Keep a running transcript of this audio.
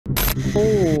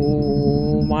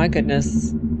Oh my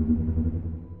goodness.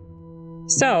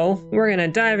 So, we're gonna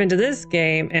dive into this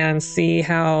game and see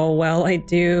how well I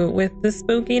do with the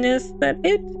spookiness that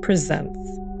it presents.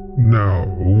 Now,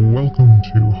 welcome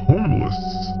to Homeless.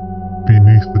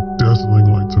 Beneath the dazzling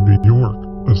lights of New York,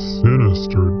 a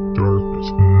sinister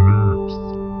darkness lurks.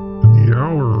 In the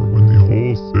hour when the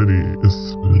whole city is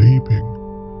sleeping,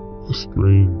 a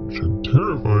strange and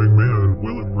terrifying man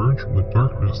will emerge from the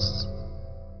darkness.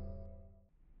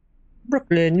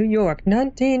 Brooklyn, New York,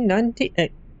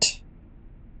 1998.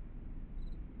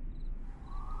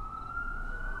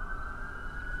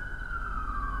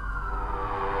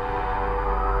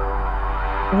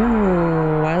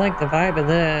 Ooh, I like the vibe of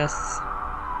this.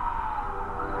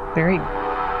 Very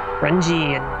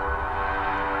grungy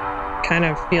and kind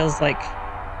of feels like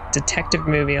detective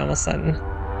movie all of a sudden.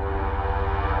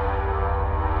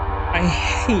 I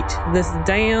hate this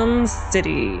damn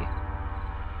city.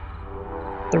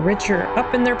 The rich are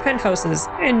up in their penthouses,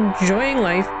 enjoying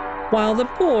life, while the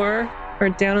poor are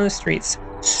down on the streets,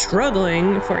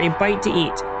 struggling for a bite to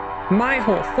eat. My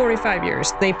whole 45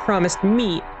 years, they promised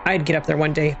me I'd get up there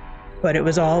one day, but it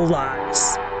was all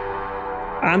lies.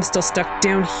 I'm still stuck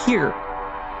down here,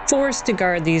 forced to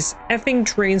guard these effing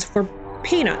drains for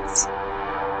peanuts.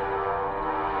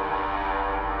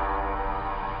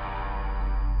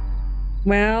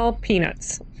 Well,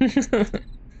 peanuts. Can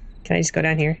I just go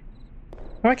down here?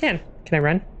 Oh, I can. Can I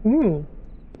run? Ooh.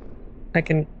 I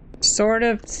can sort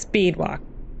of speed walk.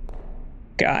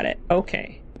 Got it.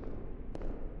 Okay.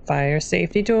 Fire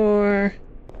safety door.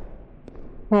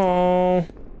 Oh,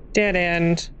 dead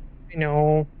end. I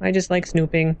know. I just like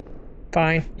snooping.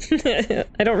 Fine.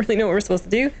 I don't really know what we're supposed to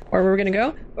do or where we're gonna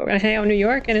go, but we're gonna hang out in New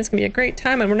York and it's gonna be a great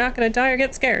time and we're not gonna die or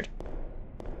get scared.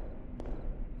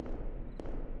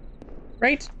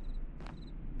 Right?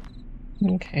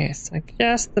 Okay, so I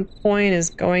guess the point is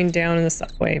going down in the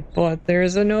subway, but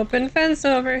there's an open fence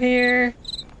over here.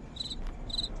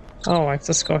 Oh, I'm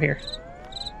supposed to go here.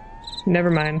 Never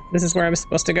mind. This is where I was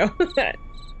supposed to go.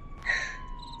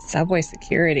 Subway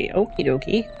security. Okie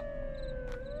dokie.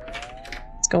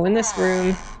 Let's go in this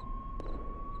room.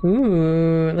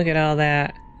 Ooh, look at all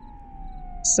that.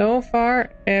 So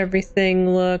far,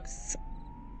 everything looks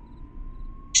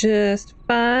just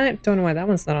fine. Don't know why that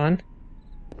one's not on.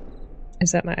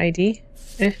 Is that my ID?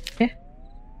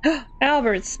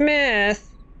 Albert Smith!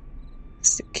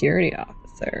 Security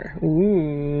officer.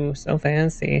 Ooh, so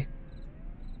fancy.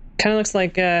 Kind of looks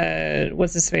like,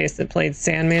 what's his face that played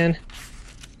Sandman?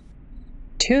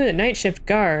 To the night shift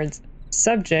guards.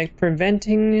 Subject,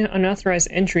 preventing unauthorized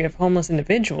entry of homeless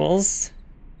individuals.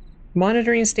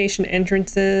 Monitoring station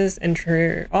entrances.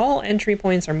 All entry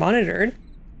points are monitored.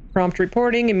 Prompt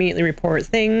reporting, immediately report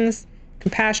things.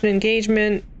 Compassionate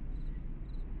engagement.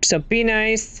 So be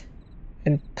nice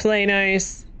and play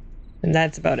nice, and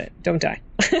that's about it. Don't die.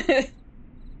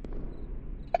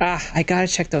 I gotta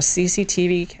check those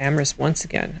CCTV cameras once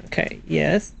again. Okay,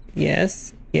 yes,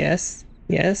 yes, yes,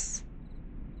 yes,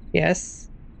 yes,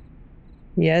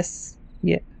 yes,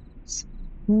 yes.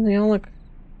 Well, they all look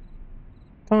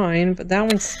fine, but that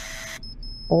one's...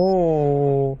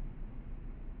 Oh.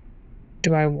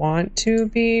 Do I want to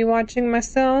be watching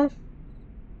myself?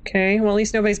 Okay, well at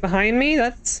least nobody's behind me.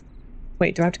 That's...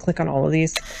 Wait, do I have to click on all of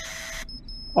these?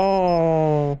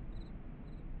 Oh.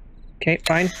 Okay,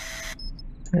 fine.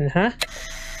 Uh-huh.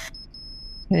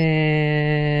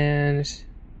 And...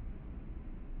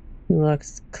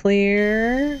 Looks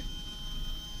clear.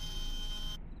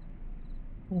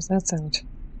 What does that sound?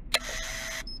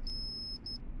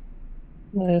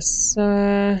 This,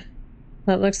 that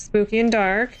looks spooky and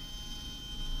dark.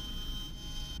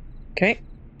 Okay.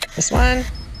 This one.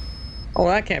 Oh,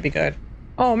 that can't be good.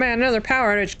 Oh man, another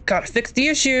power outage. Gotta fix the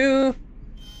issue.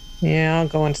 Yeah, I'll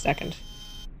go in a second.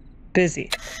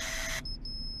 Busy.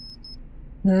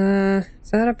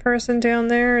 Is that a person down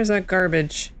there? Or is that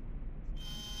garbage?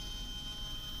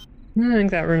 I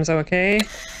think that room's okay.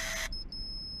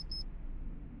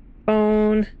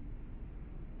 Phone.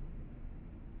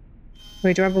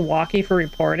 Wait, do I have a walkie for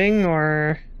reporting,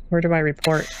 or where do I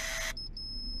report?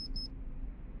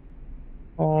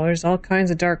 Oh, there's all kinds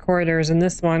of dark corridors in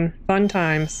this one. Fun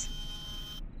times.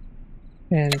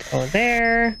 And go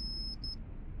there.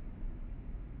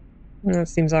 That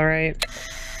seems alright.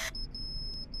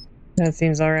 That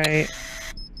seems alright.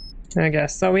 I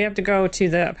guess. So we have to go to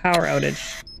the power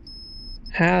outage.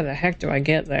 How the heck do I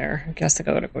get there? I guess I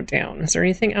gotta go down. Is there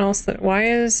anything else that... Why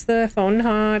is the phone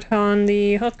not on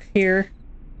the hook here?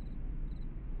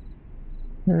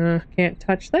 Can't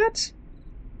touch that?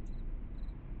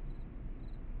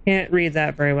 Can't read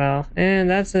that very well. And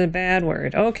that's a bad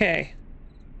word. Okay.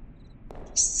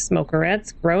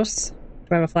 Smokerettes, gross. Do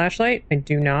I have a flashlight? I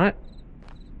do not.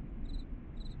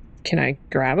 Can I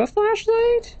grab a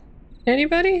flashlight?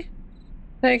 Anybody?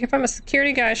 Like, if I'm a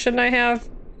security guy, shouldn't I have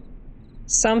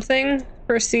something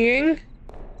for seeing?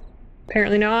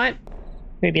 Apparently not.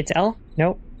 Maybe it's L?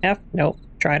 Nope. F? Nope.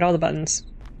 Tried all the buttons.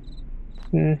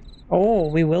 Oh,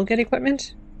 we will get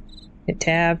equipment? Hit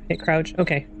tab, hit crouch.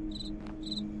 Okay.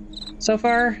 So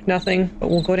far, nothing, but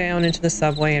we'll go down into the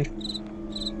subway and...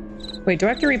 Wait, do I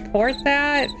have to report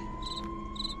that?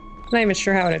 I'm not even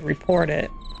sure how I'd report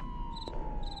it.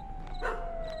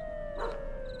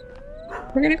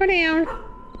 We're gonna go down.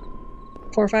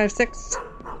 4, 5, 6.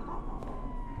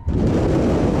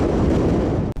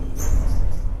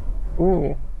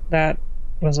 Ooh, that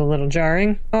was a little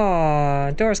jarring.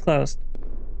 Aw, door's closed.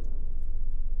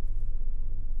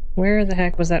 Where the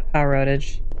heck was that power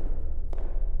outage?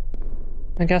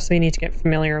 I guess we need to get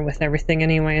familiar with everything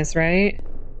anyways, right?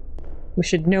 We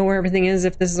should know where everything is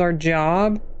if this is our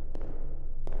job.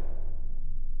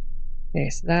 Okay,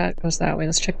 so that goes that way.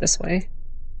 Let's check this way.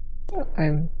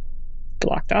 I'm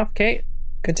blocked off. Okay,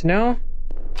 good to know.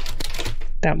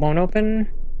 That won't open.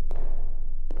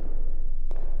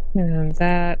 And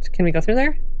that... Can we go through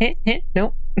there?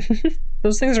 Nope.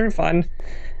 Those things are fun.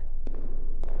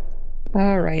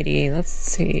 Alrighty, let's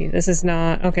see. This is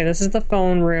not... Okay, this is the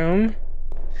phone room.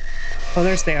 Oh,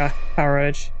 there's the power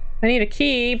outage. I need a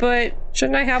key, but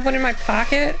shouldn't I have one in my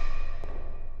pocket?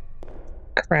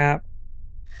 Crap.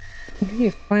 Where do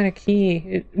you find a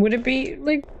key? Would it be,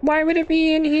 like, why would it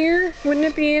be in here? Wouldn't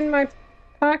it be in my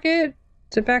pocket?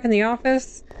 Is it back in the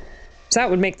office? So that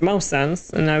would make the most sense,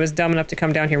 and I was dumb enough to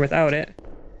come down here without it.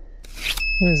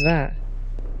 What is that?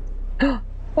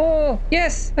 Oh,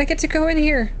 yes! I get to go in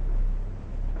here!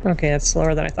 Okay, that's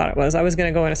slower than I thought it was. I was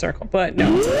gonna go in a circle, but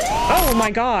no. Oh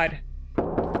my god!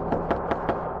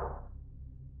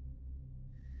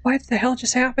 What the hell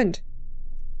just happened?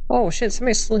 Oh shit,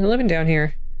 somebody's living down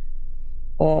here.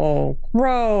 Oh,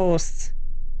 gross!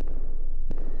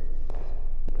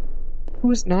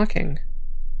 Who's knocking?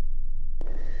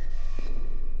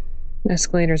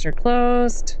 Escalators are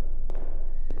closed.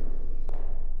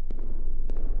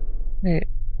 Wait.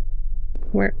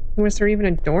 Where was there even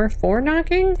a door for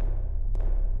knocking?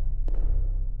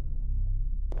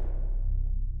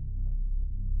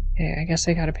 Okay, I guess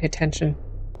I gotta pay attention.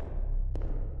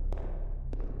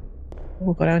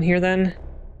 We'll go down here then.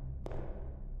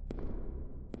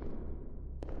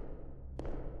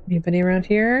 Anybody around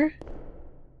here?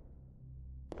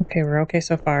 Okay, we're okay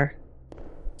so far.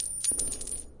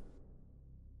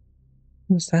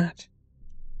 What's that?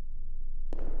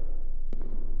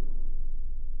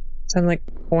 Sound like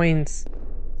coins.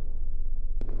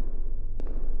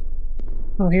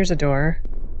 Oh, here's a door.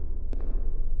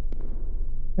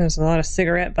 There's a lot of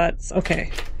cigarette butts.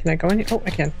 Okay, can I go in? Oh, I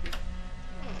can.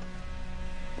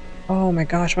 Oh my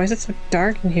gosh, why is it so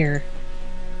dark in here?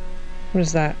 What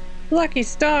is that? Lucky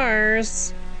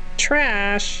stars!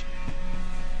 Trash!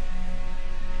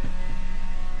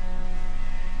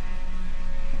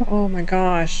 Oh my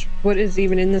gosh, what is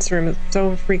even in this room? It's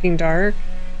so freaking dark.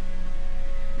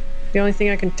 The only thing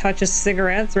I can touch is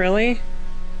cigarettes, really?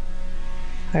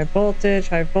 High voltage,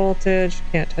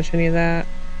 can't touch any of that.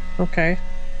 Okay.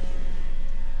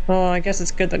 Well, I guess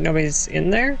it's good that nobody's in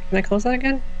there. Can I close that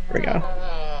again? There we go.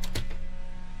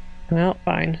 Well,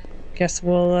 fine. Guess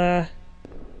we'll,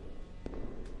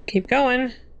 keep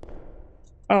going.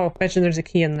 Oh, mention there's a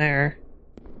key in there.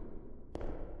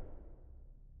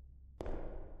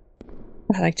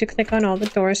 I like to click on all the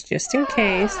doors just in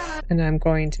case. And I'm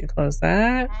going to close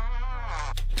that.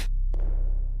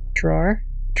 Drawer.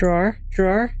 Drawer.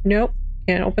 Drawer. Nope.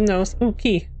 Can't open those. Ooh,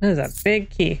 key. That is a big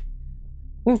key.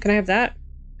 Ooh, can I have that?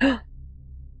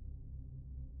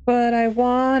 But I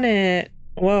want it.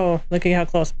 Whoa, look at how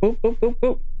close. Boop, boop,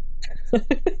 boop,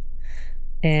 boop.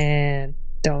 And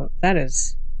don't. That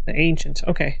is the ancient.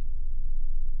 Okay.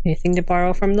 Anything to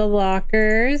borrow from the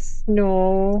lockers?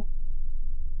 No.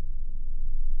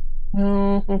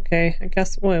 Oh, okay. I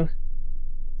guess. Whoa.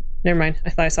 Never mind. I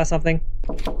thought I saw something.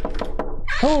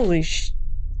 Holy sh...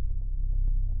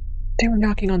 They were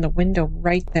knocking on the window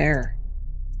right there.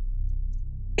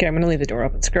 Okay, I'm gonna leave the door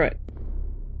open. Screw it.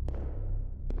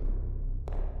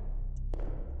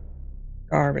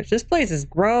 Garbage. This place is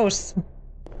gross.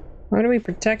 Why are we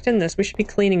protecting this? We should be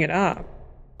cleaning it up.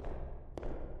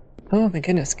 Oh my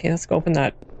goodness. Okay, let's go open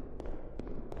that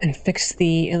and fix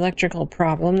the electrical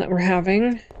problem that we're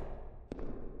having.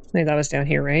 I think that was down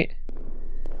here, right?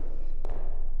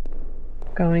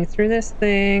 Going through this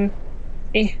thing.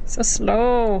 Eh, so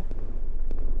slow.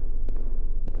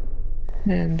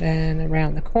 And then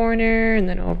around the corner, and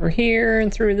then over here,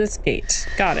 and through this gate.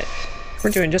 Got it.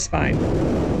 We're doing just fine.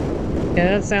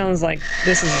 Yeah, that sounds like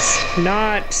this is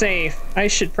not safe. I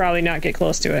should probably not get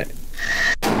close to it.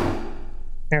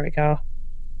 There we go.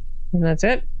 And that's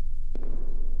it.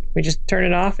 We just turn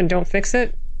it off and don't fix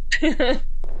it?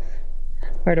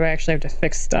 Or do I actually have to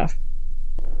fix stuff?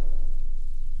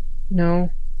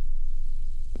 No.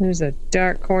 There's a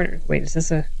dark corner. Wait, is this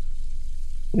a...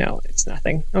 No, it's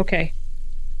nothing. Okay.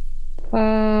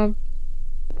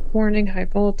 Warning, high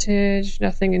voltage,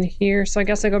 nothing in here. So I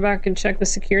guess I go back and check the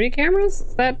security cameras?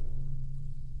 Is that...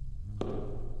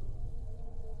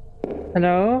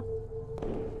 Hello?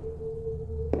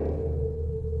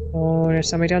 Oh, there's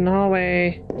somebody down the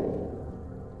hallway.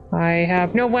 I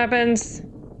have no weapons.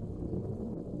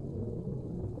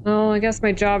 Oh, I guess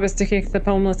my job is to kick the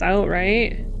homeless out,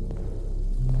 right?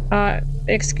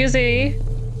 Excuse me.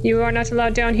 You are not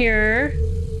allowed down here.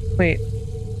 Wait.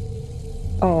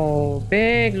 Oh,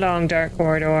 big, long, dark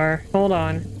corridor. Hold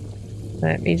on.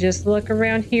 Let me just look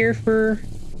around here for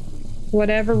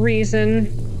whatever reason.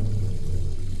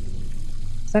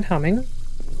 Is that humming?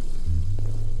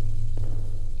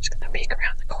 Just gonna peek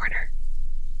around the corner.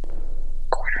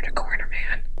 Corner to corner,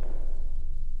 man.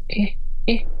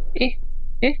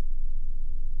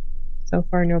 So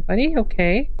far, nobody.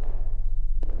 Okay.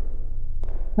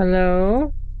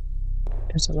 Hello?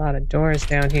 There's a lot of doors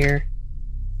down here.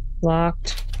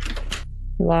 Locked.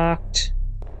 Locked.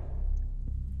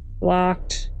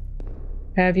 Locked.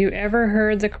 Have you ever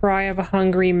heard the cry of a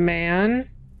hungry man?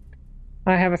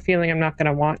 I have a feeling I'm not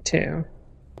gonna want to.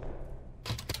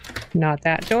 Not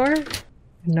that door.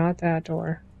 Not that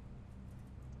door.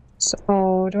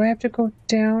 So, do I have to go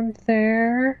down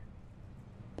there?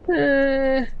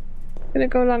 Gonna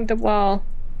go along the wall.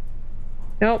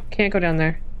 Nope, can't go down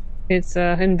there. It's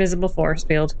an invisible force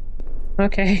field.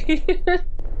 Okay.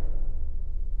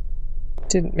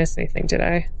 Didn't miss anything, did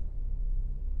I?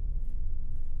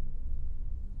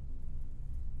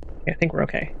 Yeah, I think we're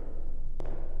okay.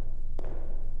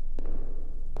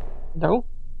 Hello?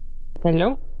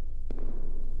 Hello?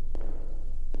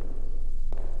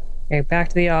 Okay, back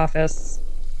to the office.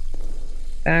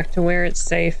 Back to where it's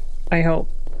safe, I hope.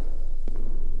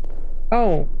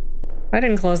 Oh, I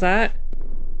didn't close that.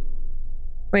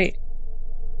 Wait.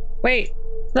 Wait!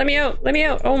 Let me out! Let me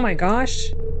out! Oh my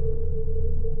gosh!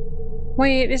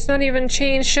 Wait, it's not even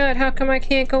chained shut. How come I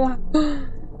can't go up?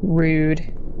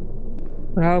 Rude.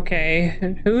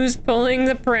 Okay, who's pulling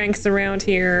the pranks around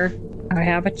here? I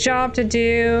have a job to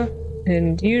do,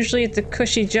 and usually it's a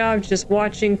cushy job just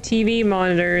watching TV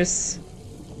monitors.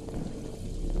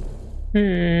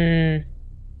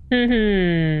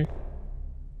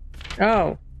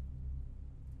 Oh.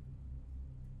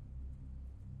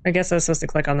 I guess I was supposed to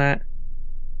click on that.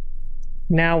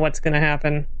 Now what's gonna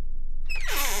happen?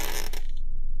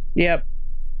 Yep.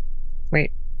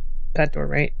 Wait. That door,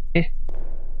 right?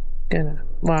 Gonna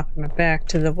lock my back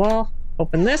to the wall.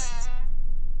 Open this.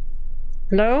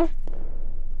 Hello?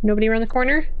 Nobody around the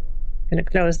corner? Gonna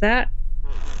close that.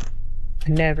 I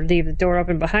never leave the door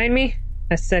open behind me.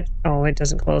 I said, oh, it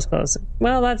doesn't close.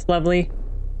 Well, that's lovely.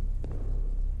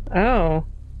 Oh,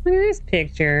 look at this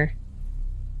picture.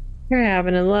 You're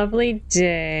having a lovely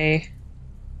day.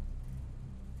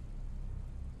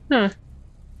 Huh.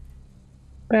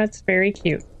 That's very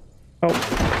cute. Oh.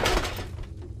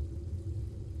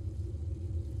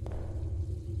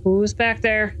 Who's back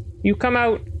there? You come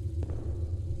out.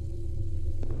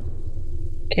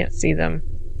 Can't see them.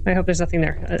 I hope there's nothing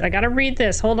there. I gotta read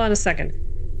this. Hold on a second.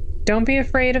 Don't be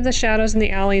afraid of the shadows in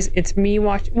the alleys. It's me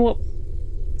watching. Well,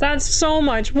 that's so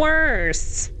much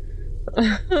worse.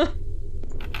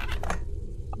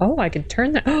 Oh, I can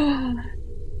turn that.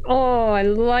 Oh, I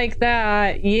like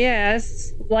that.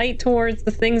 Yes. Light towards the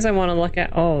things I want to look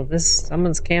at. Oh,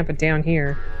 someone's camping down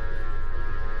here.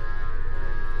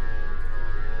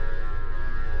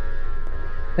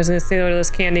 I was gonna say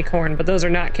those candy corn, but those are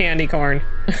not candy corn.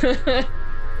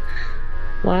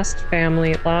 Lost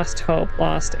family, lost hope,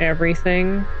 lost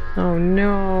everything. Oh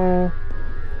no.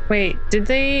 Wait, did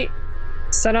they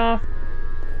set off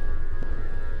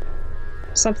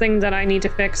something that I need to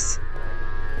fix?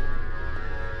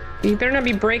 You better not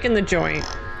be breaking the joint.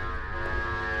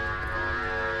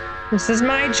 This is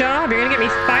my job. You're gonna get me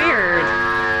fired.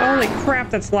 Holy crap,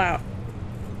 that's loud.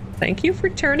 Thank you for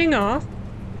turning off.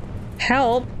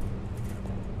 Help.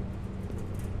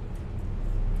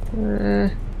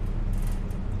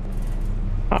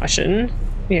 Caution.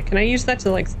 Yeah, can I use that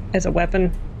to, like, as a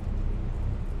weapon?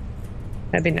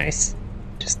 That'd be nice.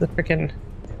 Just the freaking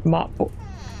mop.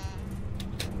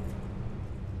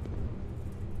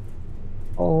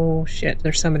 Oh shit,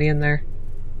 there's somebody in there.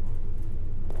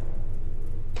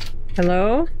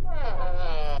 Hello?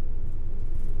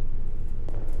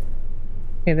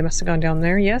 Okay, they must have gone down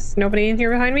there. Yes, nobody in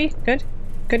here behind me? Good.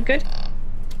 Good, good.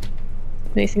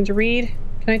 Anything to read?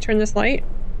 Can I turn this light?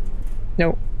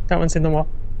 Nope, that one's in the wall.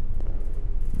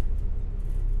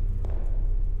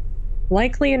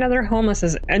 Likely another homeless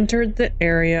has entered the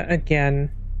area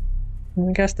again.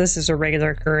 I guess this is a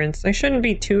regular occurrence. I shouldn't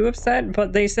be too upset,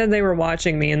 but they said they were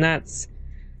watching me, and that's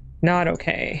not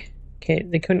okay. Okay,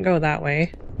 they couldn't go that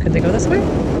way. Could they go this way?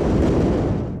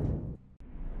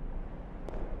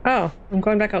 Oh, I'm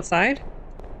going back outside?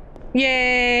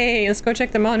 Yay! Let's go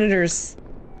check the monitors.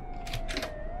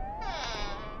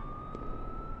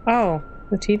 Oh,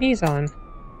 the TV's on.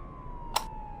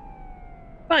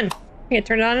 Fun! I can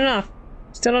turn it on and off.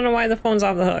 Still don't know why the phone's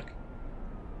off the hook.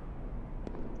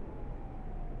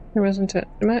 There wasn't a...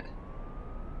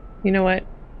 You know what?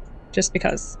 Just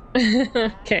because.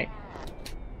 Okay.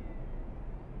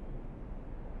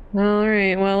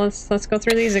 Alright, well let's go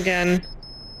through these again.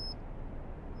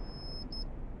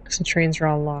 The trains are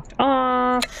all locked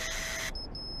off.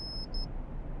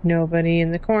 Nobody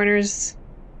in the corners.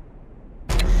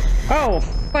 Oh,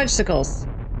 fudgesicles.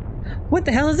 What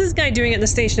the hell is this guy doing at the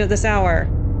station at this hour?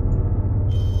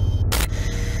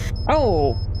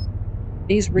 Oh,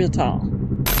 he's real tall.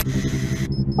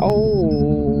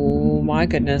 Oh my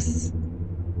goodness.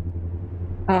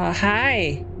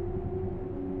 Hi.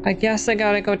 I guess I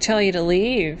gotta go tell you to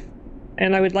leave.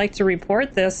 And I would like to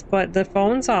report this, but the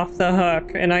phone's off the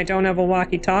hook, and I don't have a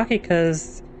walkie-talkie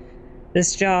because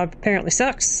this job apparently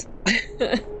sucks.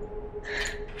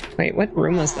 Wait, what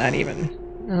room was that even?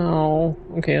 Oh,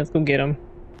 okay, let's go get him.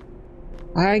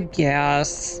 I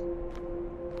guess.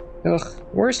 Ugh,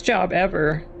 worst job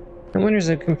ever. No wonder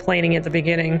they're complaining at the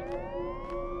beginning.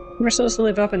 We're supposed to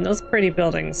live up in those pretty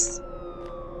buildings.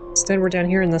 Instead, we're down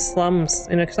here in the slums,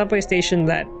 in a subway station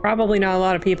that probably not a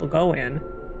lot of people go in.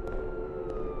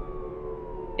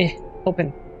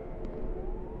 Open.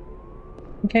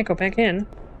 You can't go back in.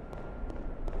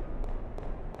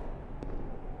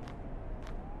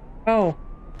 Oh.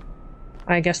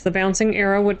 I guess the bouncing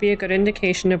arrow would be a good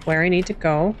indication of where I need to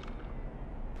go.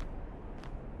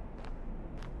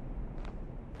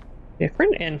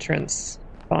 Different entrance.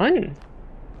 Fun.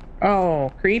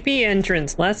 Oh, creepy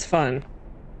entrance. Less fun.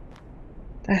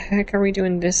 The heck are we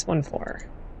doing this one for?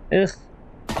 Ugh.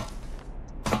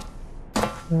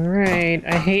 Alright,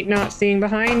 I hate not seeing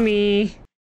behind me.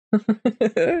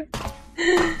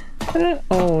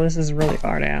 Oh, this is really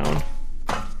far down.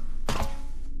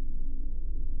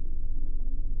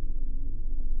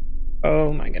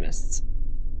 Oh my goodness.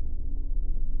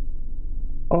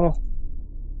 Oh.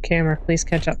 Camera, please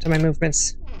catch up to my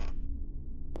movements.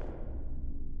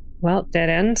 Well, dead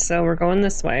end, so we're going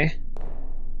this way.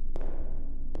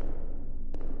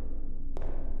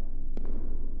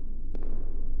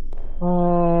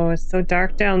 Oh, it's so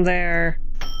dark down there.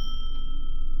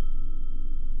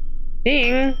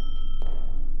 Ding!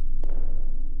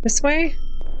 This way?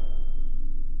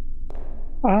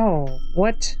 Oh,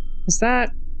 what is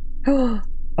that? Oh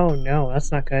no,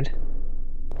 that's not good.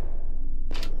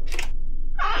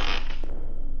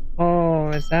 Oh,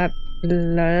 is that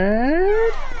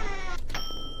blood?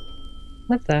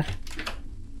 What the?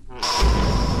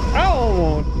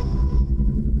 Oh!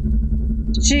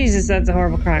 Jesus, that's a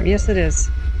horrible crime. Yes, it is.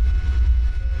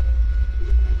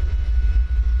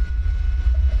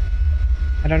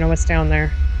 I don't know what's down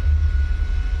there.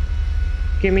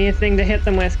 Give me a thing to hit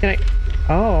them with. Can I?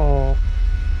 Oh.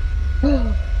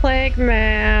 Plague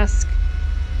mask.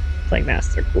 Plague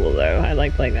masks are cool though. I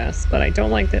like plague masks, but I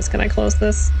don't like this. Can I close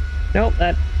this? Nope,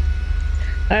 that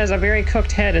is a very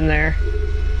cooked head in there.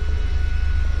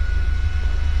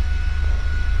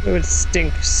 It would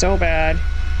stink so bad.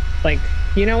 Like,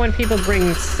 you know when people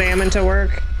bring salmon to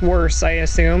work? Worse, I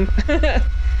assume.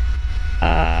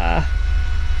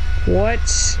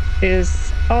 What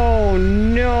is... Oh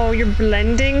no, you're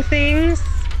blending things?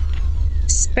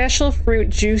 Special fruit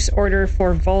juice order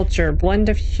for vulture. Blend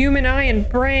of human eye and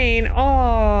brain.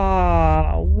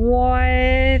 Oh,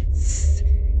 what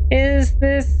is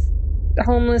this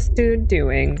homeless dude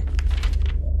doing?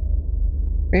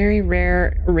 Very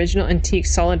rare, original antique,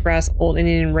 solid brass, old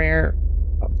Indian rare.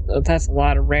 Oh, that's a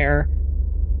lot of rare.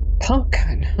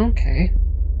 Pumpkin, okay.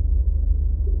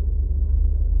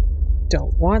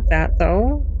 Don't want that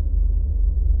though.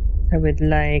 I would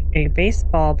like a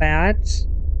baseball bat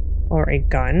or a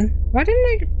gun. Why didn't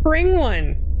I bring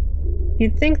one?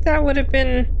 You'd think that would have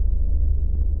been...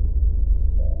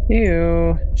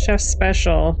 Ew. Chef's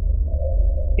special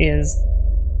is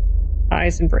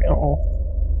eyes and brain. Oh.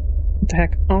 What the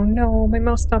heck? Oh no, my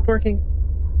mouse stopped working.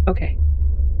 Okay.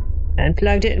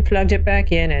 Unplugged it and plugged it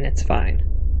back in, and it's fine.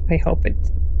 I hope it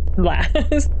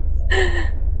lasts.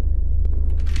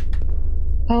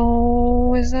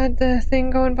 Oh, is that the thing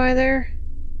going by there?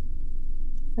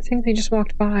 I think they just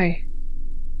walked by.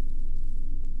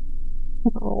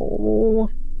 Oh,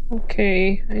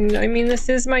 okay. I mean, this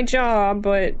is my job,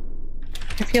 but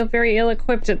I feel very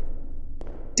ill-equipped at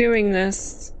doing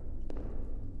this.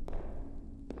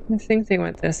 I think they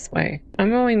went this way. I'm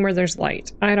going where there's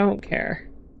light. I don't care.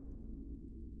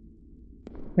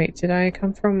 Wait, did I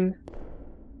come from...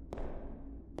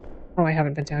 Oh, I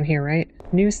haven't been down here, right?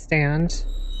 Newsstand.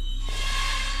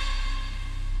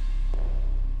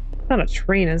 It's not a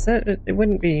train, is it? It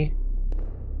wouldn't be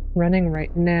running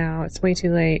right now. It's way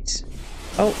too late.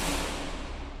 Oh.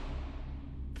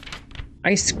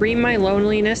 I scream my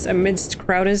loneliness amidst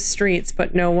crowded streets,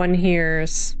 but no one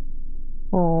hears.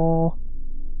 Oh.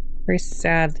 Very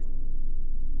sad.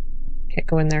 Can't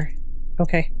go in there.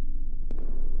 Okay.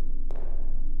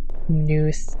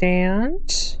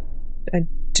 Newsstand. A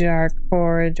dark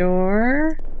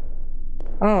corridor.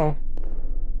 Oh.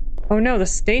 Oh no, the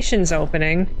station's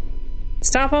opening.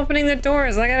 Stop opening the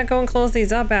doors! I gotta go and close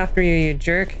these up after you, you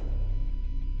jerk.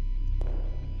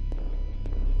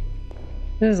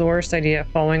 This is the worst idea,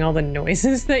 following all the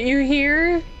noises that you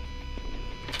hear.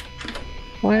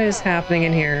 What is happening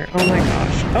in here? Oh my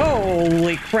gosh.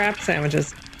 Holy crap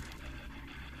sandwiches.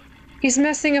 He's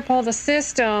messing up all the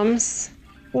systems.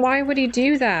 Why would he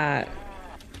do that?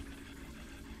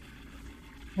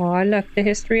 Oh, look, the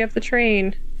history of the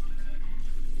train.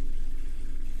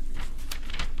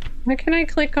 Why can I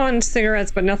click on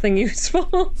cigarettes but nothing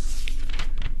useful?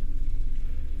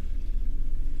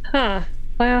 Huh.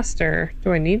 Plaster.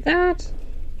 Do I need that?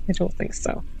 I don't think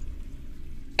so.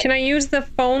 Can I use the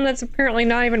phone that's apparently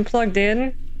not even plugged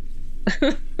in?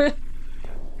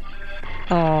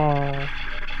 Oh.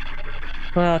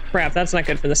 Well, crap, that's not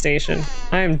good for the station.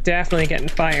 I am definitely getting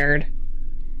fired.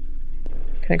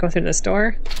 Can I go through this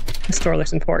door? This door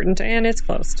looks important, and it's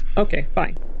closed. Okay,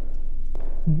 fine.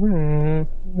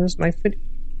 Where's my foot?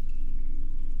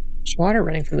 There's water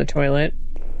running from the toilet.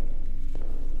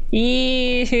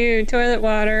 Ew, toilet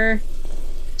water.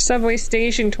 Subway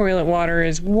station toilet water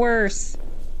is worse.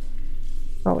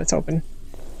 Oh, it's open.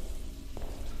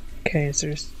 Okay, so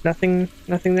there's nothing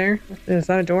there? Is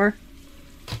that a door?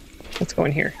 Let's go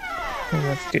in here. And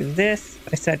let's do this.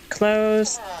 I said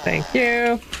close. Thank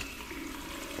you.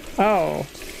 Oh,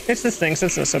 it's this thing, so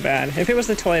it's not so bad. If it was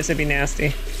the toilets, it'd be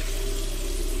nasty.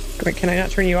 Wait, can I not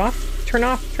turn you off? Turn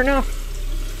off, turn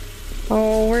off.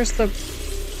 Oh, where's the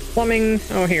plumbing?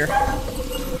 Oh, here.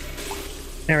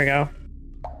 There we go.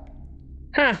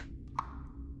 Huh.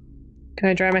 Can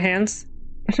I dry my hands?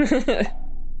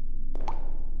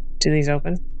 Do these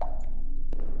open?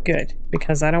 Good,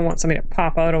 because I don't want somebody to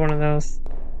pop out of one of those.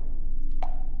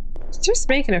 He's just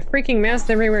making a freaking mess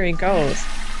everywhere he goes.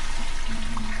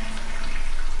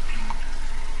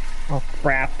 Oh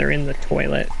crap, they're in the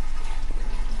toilet.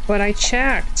 But I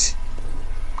checked.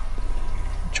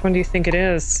 Which one do you think it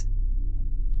is?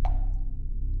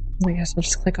 I guess I'll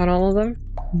just click on all of them.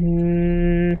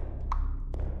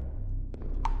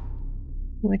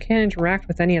 Well, I can't interact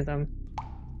with any of them.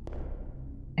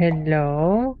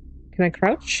 Hello? Can I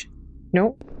crouch?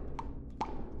 Nope.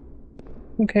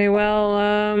 Okay, well,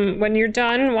 when you're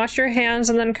done, wash your hands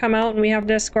and then come out and we have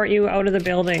to escort you out of the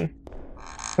building.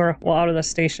 Or, well, out of the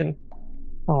station.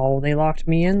 Oh, they locked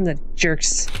me in, the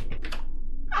jerks.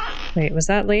 Wait, was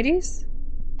that ladies?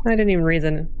 I didn't even read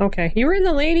the... Okay, you were in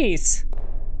the ladies!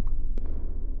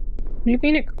 Are you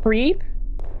being a creep?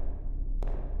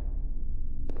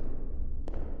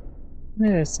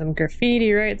 There's some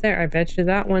graffiti right there. I bet you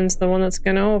that one's the one that's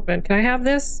gonna open. Can I have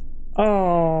this?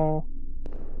 Oh.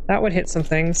 That would hit some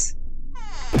things.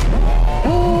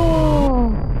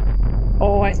 Oh!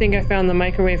 Oh, I think I found the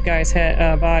microwave guy's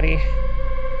head, body.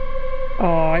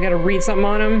 Oh, I gotta read something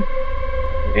on him.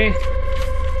 Eh.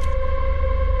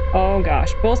 Oh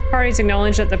gosh. Both parties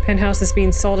acknowledge that the penthouse is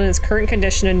being sold in its current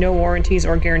condition and no warranties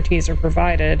or guarantees are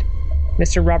provided.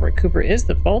 Mr. Robert Cooper is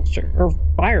the vulture, or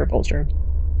buyer vulture.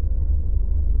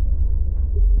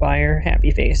 Buyer,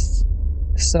 happy face.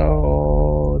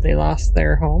 So they lost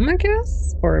their home, I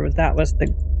guess? Or that was the...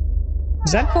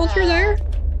 Is that vulture there?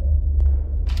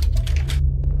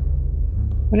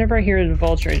 Whenever I hear the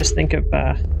vulture, I just think of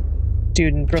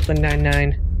dude in Brooklyn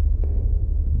Nine-Nine.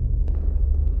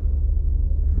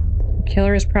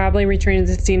 Killer is probably returning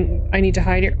to the scene. I need to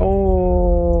hide here.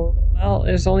 Oh, well,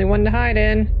 there's only one to hide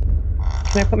in.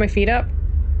 Can I put my feet up?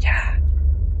 Yeah.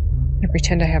 I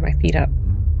pretend I have my feet up.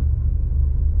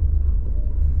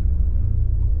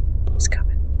 He's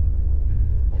coming.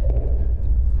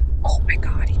 Oh my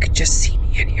god, he could just see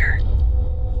me in here?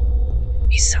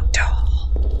 He's so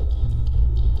tall.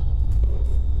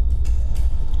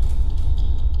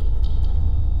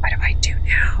 What do I do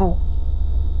now?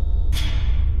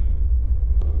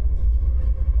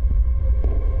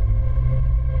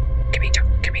 Look at me, don't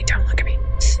look at me, don't look at me.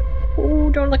 Oh,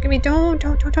 don't look at me, don't,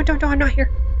 I'm not here.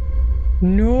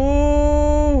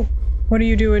 No! What are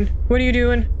you doing? What are you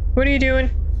doing? What are you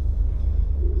doing?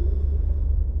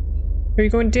 Are you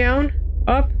going down?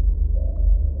 Up?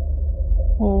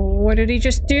 Oh, what did he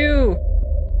just do?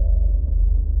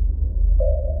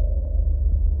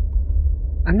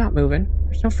 I'm not moving.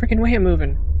 There's no freaking way I'm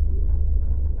moving.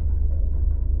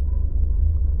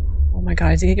 Oh my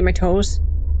god, is he gonna get my toes?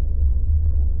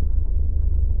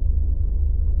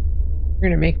 You're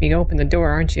gonna make me open the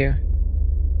door, aren't you?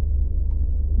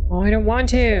 Oh, I don't want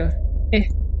to. Eh.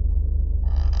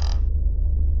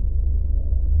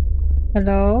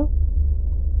 Hello?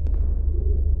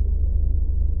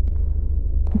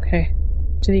 Okay.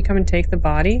 Did he come and take the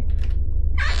body?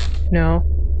 No.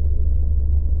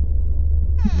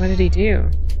 What did he do?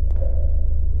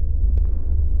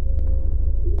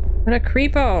 What a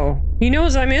creepo! He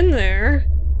knows I'm in there!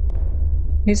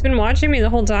 He's been watching me the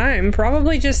whole time,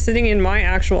 probably just sitting in my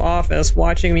actual office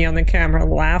watching me on the camera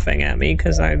laughing at me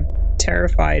because I'm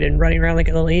terrified and running around like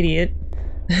a little idiot.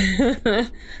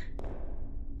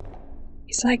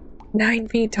 He's like 9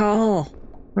 feet tall.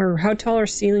 Or how tall are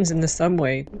ceilings in the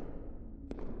subway?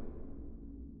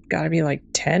 Gotta be like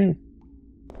 10.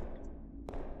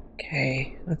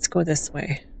 Okay, let's go this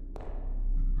way.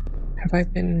 Have I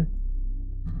been...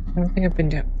 I don't think I've been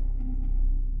down.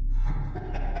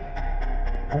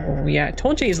 Oh yeah, I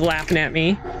told you he's laughing at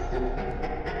me.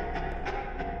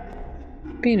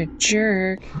 Being a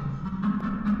jerk.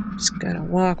 Just gotta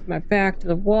walk my back to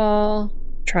the wall.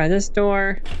 Try this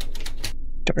door.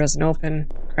 Door doesn't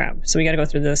open. Crap. So we gotta go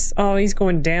through this. Oh, he's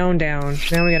going down, down.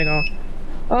 Now we gotta go.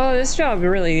 Oh, this job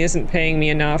really isn't paying me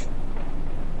enough.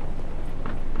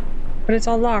 But it's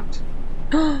all locked.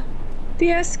 The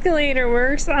escalator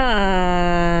works.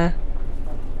 Ah.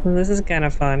 Well, this is kind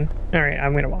of fun. Alright,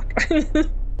 I'm gonna walk. It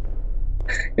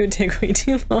would take way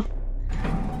too long.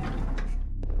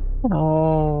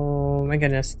 Oh my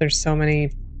goodness, there's so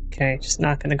many. Okay, just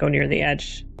not gonna go near the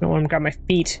edge. I don't want him to grab my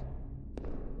feet.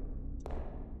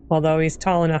 Although he's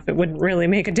tall enough, it wouldn't really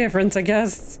make a difference, I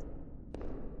guess.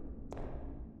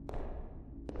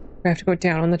 We have to go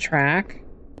down on the track.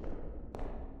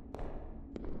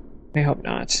 I hope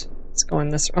not. Let's go in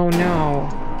this. Oh no.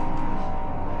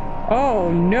 Oh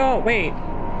no, wait.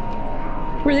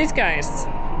 Who are these guys?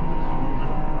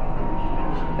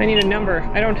 I need a number.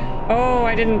 I don't. Oh,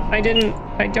 I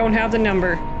don't have the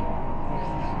number.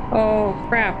 Oh,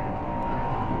 crap.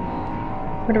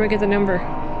 Where do I get the number?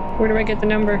 Where do I get the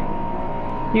number?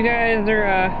 You guys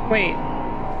are, wait.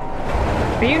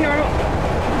 Are you normal?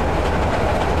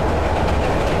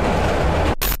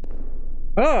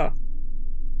 Oh.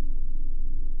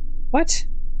 What?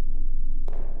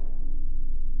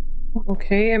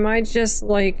 Okay, am I just,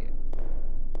 like,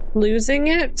 losing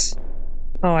it?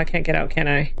 Oh, I can't get out, can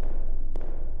I?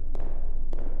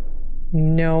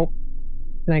 Nope.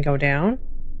 Can I go down?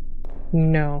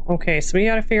 No. Okay, so we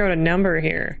gotta figure out a number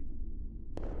here.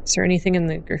 Is there anything in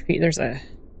the graffiti? There's a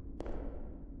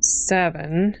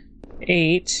 7,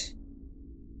 8.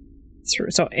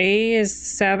 So A is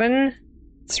 7,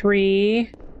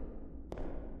 3.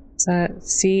 Is that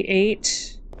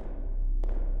C8?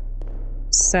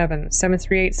 7.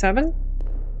 7387?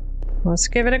 Let's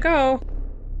give it a go.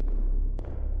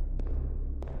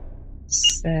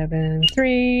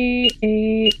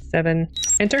 7387.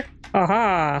 Enter.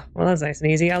 Aha! Well, that's nice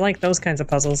and easy. I like those kinds of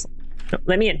puzzles. No,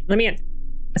 let me in. Let me in.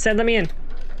 I said let me in.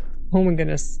 Oh my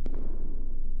goodness.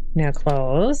 Now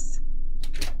close.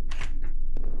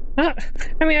 Ah,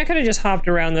 I mean, I could have just hopped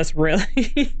around this,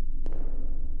 really.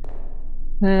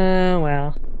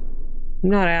 Well. I'm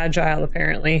not agile,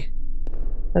 apparently.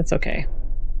 That's okay.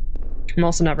 I'm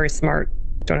also not very smart.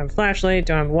 Don't have a flashlight,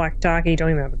 don't have a walkie-talkie,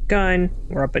 don't even have a gun,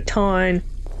 or a baton,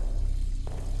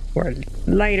 or a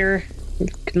lighter.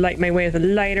 Could light my way with a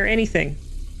lighter, anything.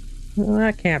 Well,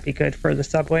 that can't be good for the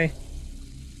subway.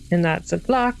 And that's a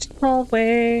blocked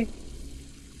hallway.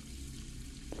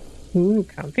 Ooh,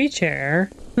 comfy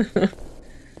chair. Can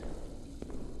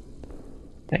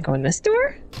I go in this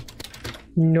door?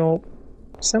 Nope.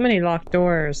 So many locked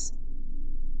doors.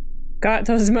 Got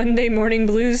those Monday morning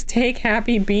blues. Take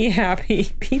happy, be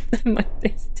happy. Beat the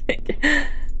Monday stick. Ah,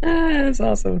 that's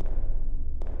awesome.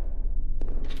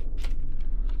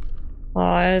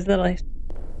 Oh, there's a little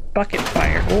bucket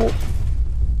fire. Oh.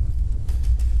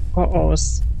 Uh-oh.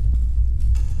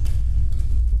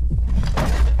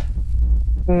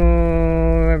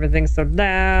 Oh, everything's so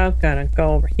loud. Gotta go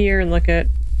over here and look at...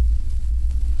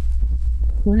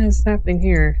 What is happening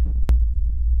here?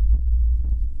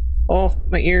 Oh,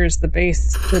 my ears, the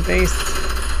bass, the bass.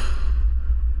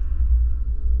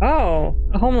 Oh,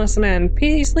 a homeless man.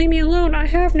 Please leave me alone. I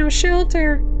have no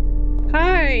shelter.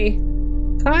 Hi.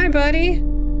 Hi, buddy.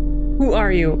 Who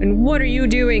are you and what are you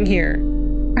doing here?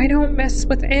 I don't mess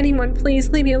with anyone. Please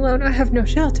leave me alone. I have no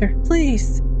shelter.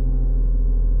 Please.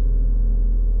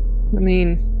 I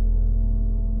mean,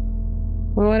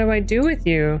 what do I do with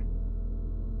you?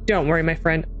 Don't worry, my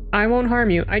friend. I won't harm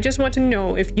you. I just want to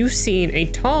know if you've seen a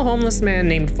tall homeless man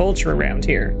named Vulture around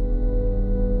here.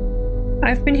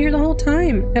 I've been here the whole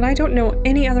time, and I don't know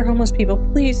any other homeless people.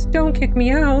 Please don't kick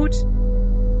me out.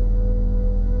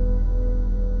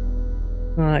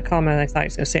 Well, that comment, I thought he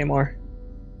was going to say more.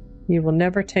 You will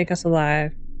never take us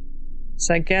alive.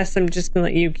 So I guess I'm just going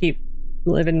to let you keep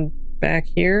living back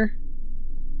here.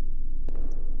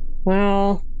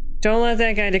 Well, don't let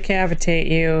that guy decapitate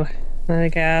you, I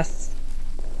guess.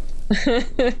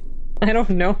 I don't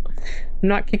know. I'm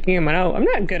not kicking him out. I'm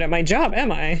not good at my job,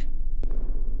 am I?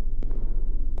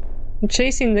 I'm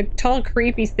chasing the tall,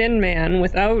 creepy, thin man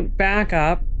without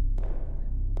backup.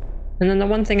 And then the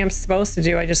one thing I'm supposed to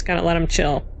do, I just gotta let him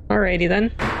chill. Alrighty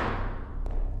then.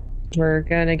 We're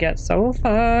gonna get so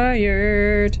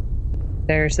fired.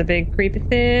 There's the big, creepy,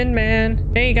 thin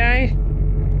man. Hey, guy.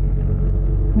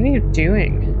 What are you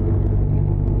doing?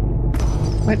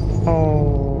 What?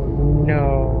 Oh,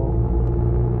 no.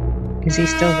 Is he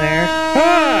still there?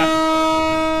 Ah!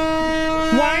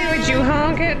 Why would you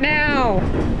honk it now?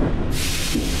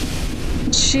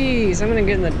 Jeez, I'm gonna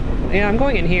get in the... Yeah, I'm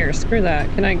going in here. Screw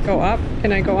that. Can I go up?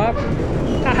 Can I go up?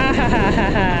 Ha ha ha ha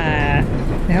ha ha!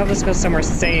 I hope this goes somewhere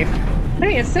safe.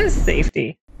 Hey, it says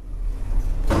safety.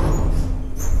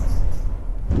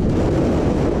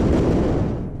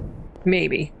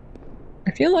 Maybe.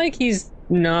 I feel like he's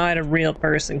not a real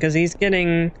person because he's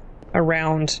getting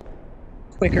around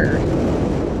quicker.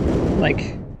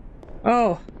 Like,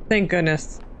 oh, thank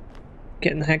goodness.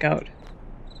 Getting the heck out.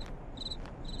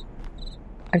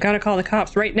 I gotta call the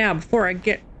cops right now before I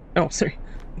get... Oh, sorry.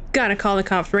 Gotta call the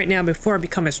cops right now before I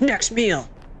become his next meal.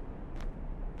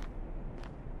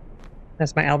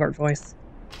 That's my Albert voice.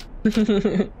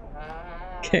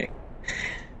 Okay.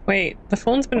 Wait, the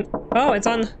phone's been... Oh, it's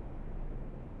on...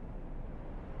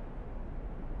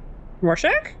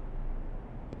 Rorschach?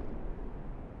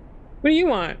 What do you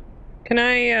want? Can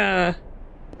I,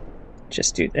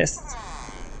 just do this?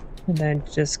 And then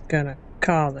just gonna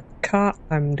call the cop.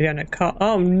 I'm gonna call...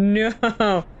 Oh,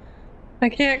 no! I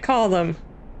can't call them.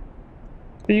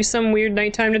 Are you some weird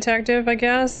nighttime detective, I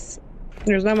guess?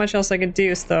 There's not much else I could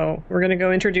do, so we're gonna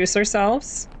go introduce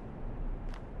ourselves.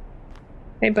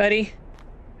 Hey, buddy.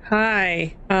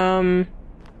 Hi.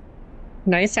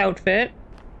 Nice outfit.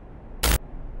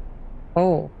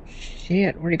 Oh,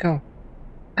 shit. Where'd he go?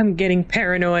 I'm getting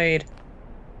paranoid.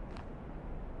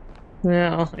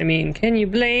 Well, I mean, can you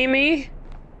blame me?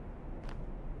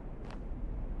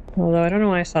 Although I don't know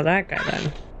why I saw that guy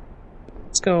then.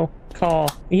 Let's go call.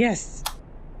 Yes!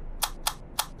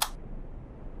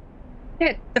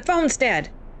 Shit, the phone's dead!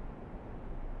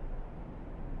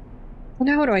 Well,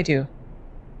 now what do I do?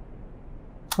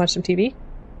 Watch some TV?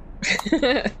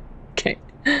 Okay.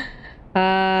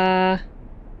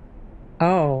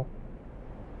 Oh.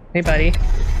 Hey, buddy.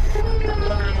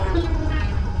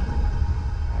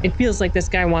 It feels like this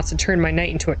guy wants to turn my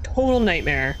night into a total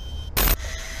nightmare.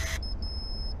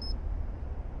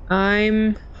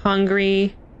 I'm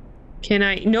hungry. Can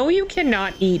I... No, you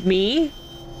cannot eat me.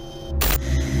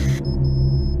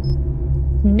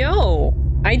 No,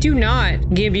 I do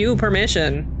not give you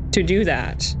permission to do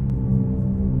that.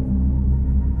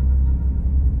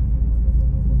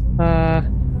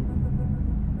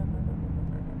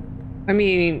 I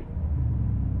mean,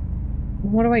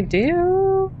 what do I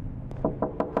do?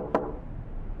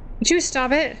 Would you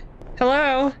stop it?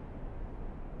 Hello?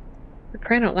 For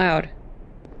crying out loud.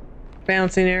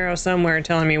 Bouncing arrow somewhere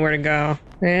telling me where to go.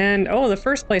 And, oh, the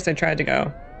first place I tried to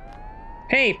go.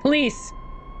 Hey, police!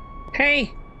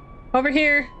 Hey! Over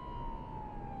here!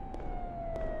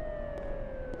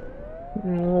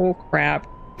 Oh, crap.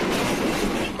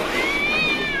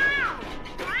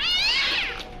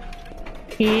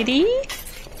 Kitty?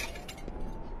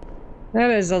 That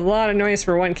is a lot of noise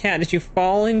for one cat. Did you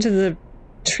fall into the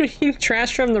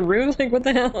trash from the roof? Like, what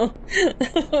the hell?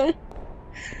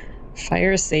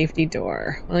 Fire safety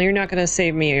door. Well, you're not gonna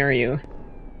save me, are you?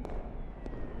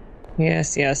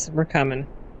 Yes, yes, we're coming.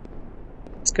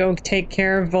 Let's go take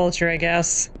care of Vulture, I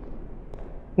guess.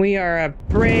 We are a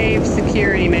brave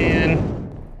security man.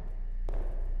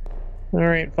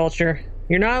 Alright, Vulture.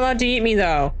 You're not allowed to eat me,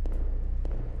 though.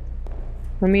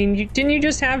 I mean, didn't you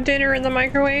just have dinner in the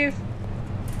microwave?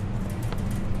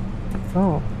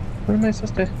 Oh, what am I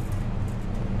supposed to...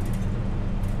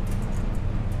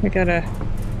 Can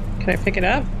I pick it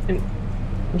up and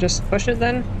just push it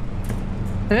then?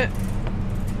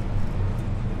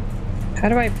 How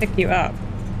do I pick you up?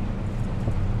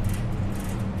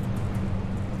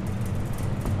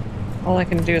 All I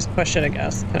can do is push it, I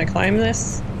guess. Can I climb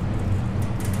this?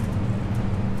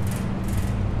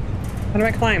 How do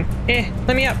I climb?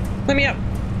 Let me up! Let me up!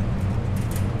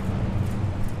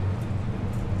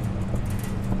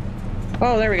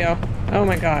 Oh, there we go. Oh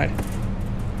my god.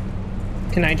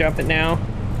 Can I jump it now?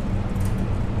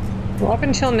 Well, up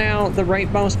until now, the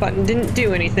right mouse button didn't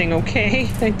do anything, okay?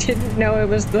 I didn't know it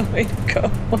was the way to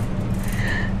go.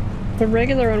 The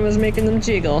regular one was making them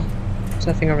jiggle. There's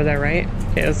nothing over there, right?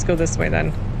 Okay, let's go this way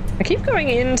then. I keep going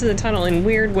into the tunnel in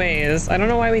weird ways. I don't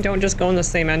know why we don't just go in the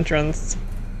same entrance.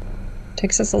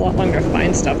 Takes us a lot longer to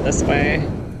find stuff this way.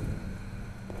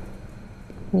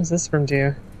 What does this room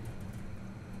do?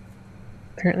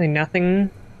 Apparently nothing.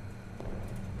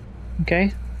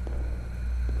 Okay.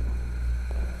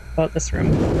 How about this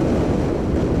room?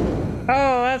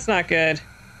 Oh, that's not good.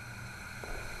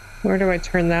 Where do I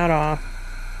turn that off?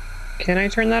 Can I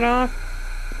turn that off?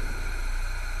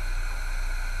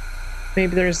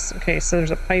 Maybe there's... Okay, so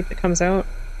there's a pipe that comes out.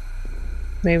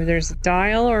 Maybe there's a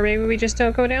dial, or maybe we just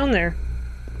don't go down there.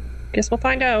 Guess we'll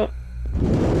find out.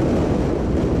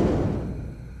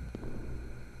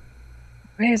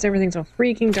 Why is everything so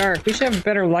freaking dark? We should have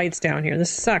better lights down here.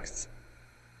 This sucks.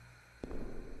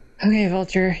 Okay,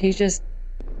 Vulture, you just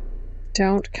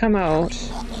don't come out.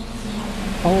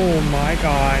 Oh my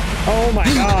god. Oh my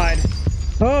god.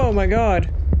 Oh my god.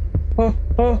 Oh,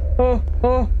 oh, oh,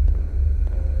 oh.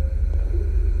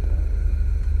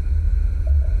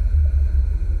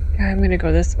 I'm gonna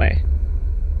go this way.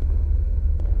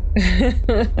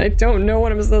 I don't know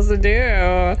what I'm supposed to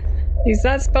do. He's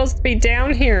not supposed to be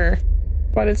down here.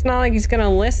 But it's not like he's gonna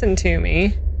listen to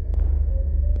me.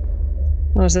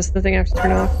 Oh, is this the thing I have to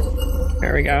turn off?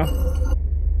 There we go.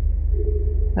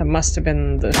 That must have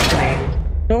been the train.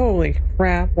 Holy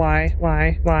crap, why?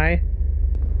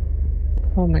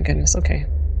 Oh my goodness, okay.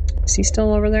 Is he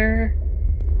still over there?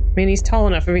 I mean, he's tall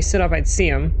enough. If he stood up, I'd see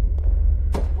him.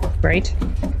 Right?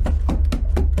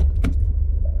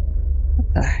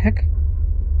 What the heck?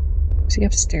 Is he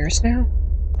upstairs now?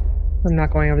 I'm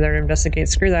not going over there to investigate.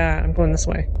 Screw that. I'm going this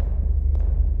way.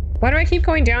 Why do I keep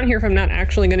going down here if I'm not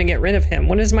actually going to get rid of him?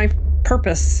 What is my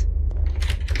purpose?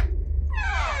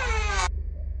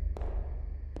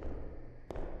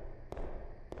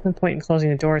 No point in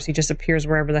closing the doors. He just appears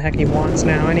wherever the heck he wants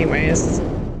now anyways.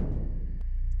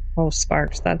 Oh,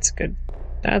 sparks. That's good.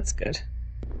 That's good.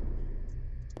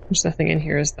 There's nothing in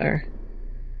here, is there?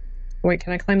 Wait,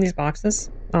 can I climb these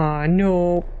boxes? Aw,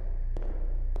 no.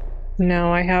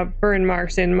 Now I have burn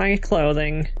marks in my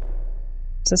clothing.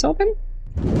 Is this open?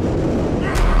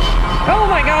 Oh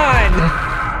my god!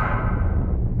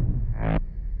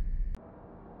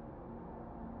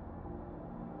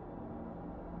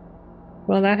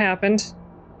 Well, that happened.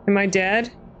 Am I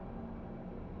dead?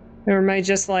 Or am I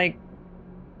just, like,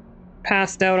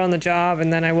 passed out on the job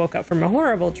and then I woke up from a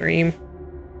horrible dream?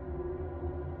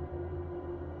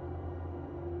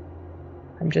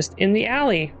 I'm just in the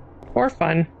alley. For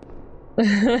fun.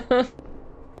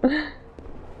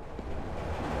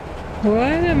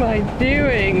 What am I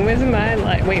doing with my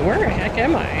life? Wait, where the heck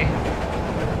am I?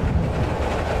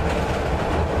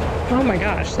 Oh my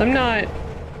gosh, I'm not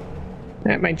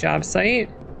at my job site.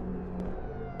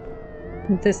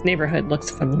 This neighborhood looks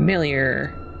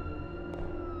familiar.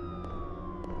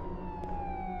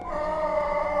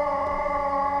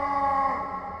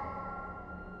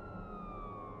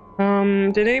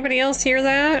 Did anybody else hear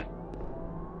that?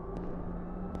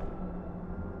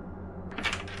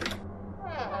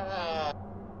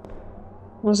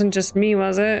 Wasn't just me,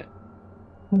 was it?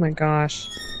 Oh my gosh.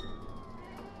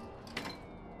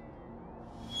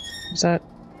 Is that...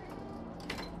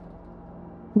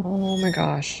 Oh my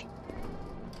gosh.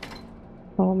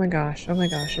 Oh my gosh, oh my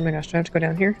gosh, oh my gosh. Do I have to go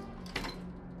down here?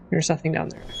 There's nothing down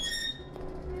there.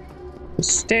 The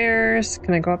stairs.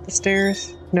 Can I go up the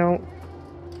stairs? No.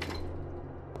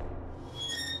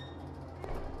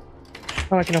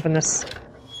 Oh, I can open this.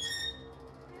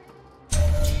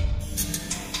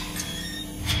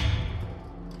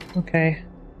 Okay.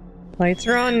 Lights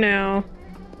are on now.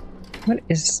 What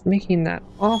is making that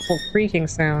awful creaking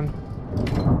sound?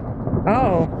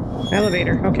 Oh,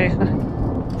 elevator. Okay.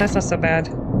 That's not so bad.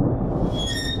 I'm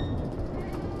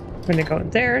gonna go in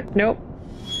there. Nope.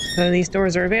 None of these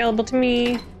doors are available to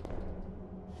me.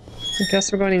 I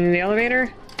guess we're going in the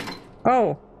elevator.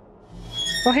 Oh.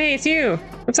 Oh, hey, it's you.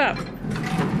 What's up?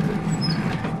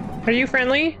 Are you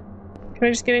friendly? Can I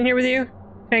just get in here with you?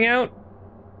 Hang out?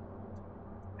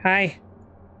 Hi.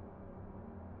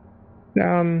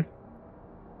 Your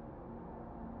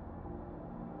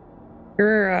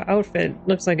outfit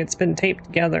looks like it's been taped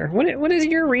together. What is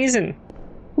your reason?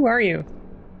 Who are you?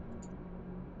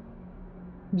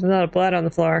 There's a lot of blood on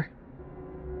the floor.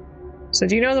 So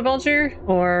do you know the vulture?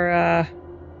 Or,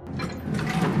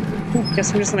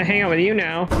 guess I'm just gonna hang out with you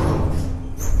now.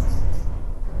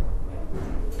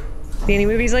 See any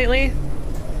movies lately?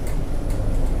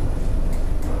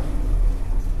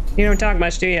 You don't talk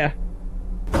much, do you?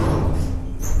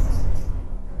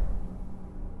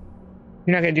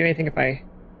 You're not gonna do anything if I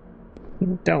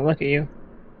don't look at you.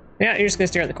 Yeah, you're just gonna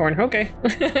stare at the corner. Okay.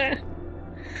 That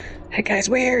guy's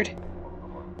weird.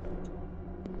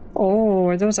 Oh,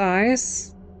 are those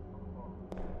eyes?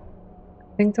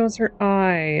 I think those are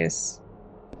eyes.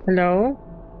 Hello?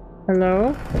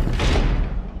 Hello?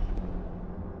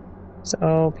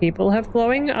 So, people have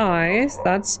glowing eyes.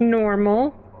 That's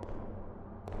normal.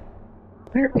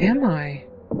 Where am I?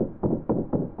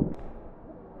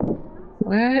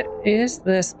 What is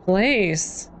this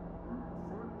place?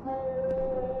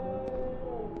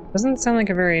 Doesn't sound like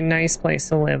a very nice place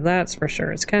to live, that's for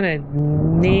sure. It's kind of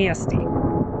nasty.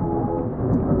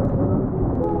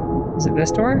 Is it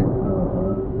this door?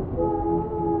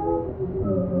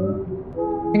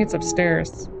 I think it's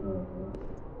upstairs.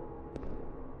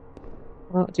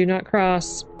 Well, do not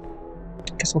cross.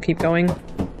 Guess we'll keep going.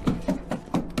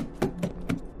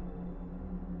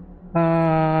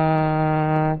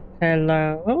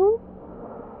 Hello?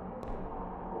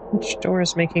 Which door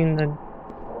is making the...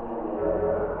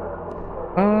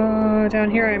 Oh,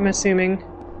 down here I'm assuming.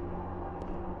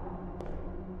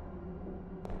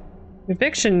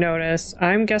 Eviction notice.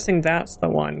 I'm guessing that's the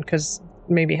one, because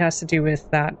maybe it has to do with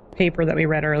that paper that we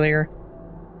read earlier.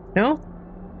 No?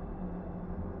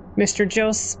 Mr.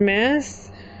 Joe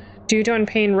Smith? Due to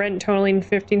unpaying rent totaling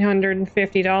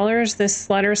 $1,550, this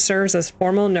letter serves as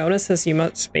formal notice as you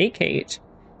must vacate.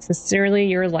 Sincerely,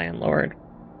 your landlord.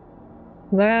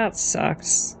 That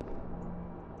sucks.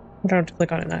 I don't have to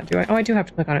click on it, that, do I? Oh, I do have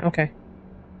to click on it. Okay.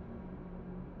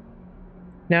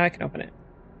 Now I can open it.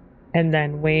 And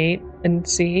then wait and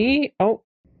see. Oh.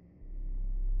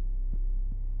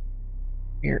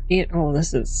 You're in. Oh,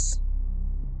 this is...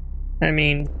 I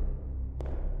mean...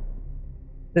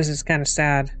 This is kind of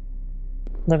sad.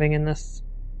 Living in this.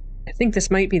 I think this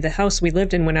might be the house we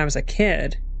lived in when I was a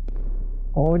kid.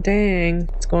 Oh, dang.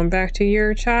 It's going back to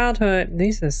your childhood.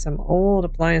 These are some old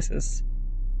appliances.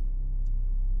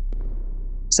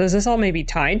 So is this all maybe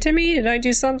tied to me? Did I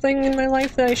do something in my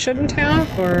life that I shouldn't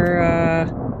have? Or, I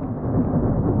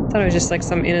thought I was just like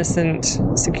some innocent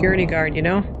security guard, you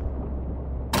know?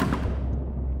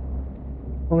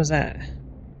 What was that?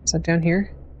 Is that down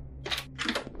here?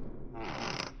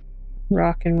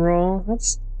 Rock and roll.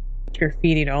 That's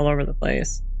graffitied all over the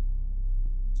place.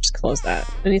 Just close that.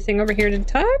 Anything over here to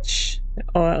touch?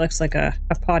 Oh, that looks like a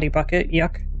potty bucket.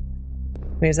 Yuck.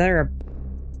 Wait, is that a...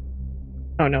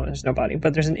 Oh no, there's no body.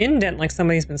 But there's an indent like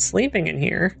somebody's been sleeping in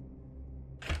here.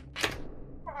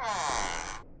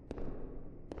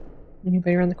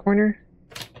 Anybody around the corner?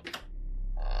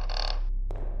 How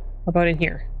about in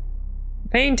here?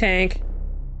 Pain tank.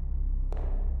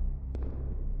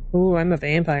 Ooh, I'm a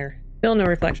vampire. Still no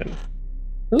reflection.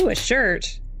 Ooh, a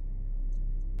shirt.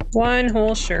 One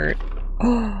whole shirt.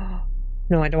 Oh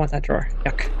no, I don't want that drawer.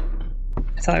 Yuck.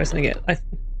 I thought I was gonna get...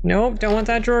 Nope, don't want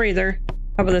that drawer either.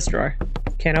 How about this drawer?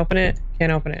 Can't open it.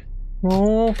 Can't open it.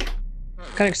 Oh,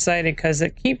 got excited because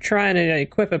it keep trying to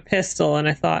equip a pistol, and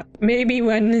I thought maybe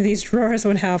one of these drawers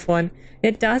would have one.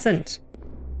 It doesn't.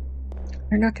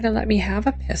 They're not gonna let me have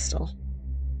a pistol.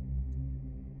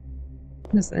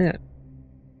 What is that?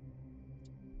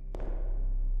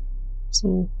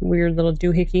 Some weird little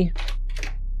doohickey.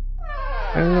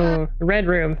 Oh, the red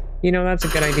room. You know, that's a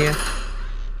good idea.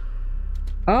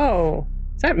 Oh,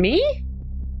 is that me?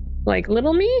 Like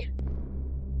little me?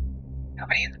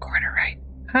 Nobody in the corner, right?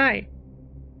 Hi.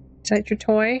 Is that your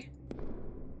toy?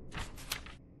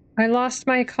 I lost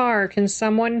my car. Can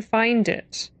someone find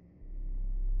it?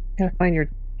 Gotta find your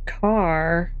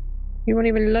car. You won't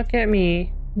even look at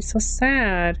me. I'm so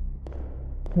sad.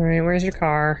 Alright, where's your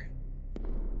car?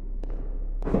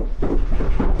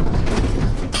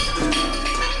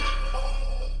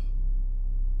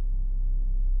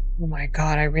 Oh my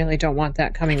god, I really don't want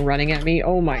that coming running at me.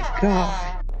 Oh my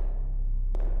god.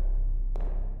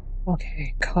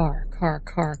 Okay, car.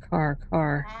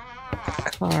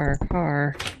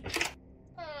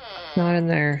 Not in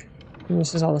there. And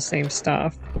this is all the same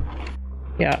stuff.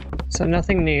 Yeah, so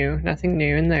nothing new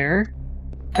in there.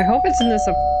 I hope it's in this.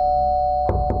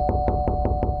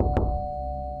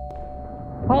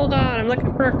 Hold on, I'm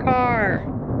looking for a car.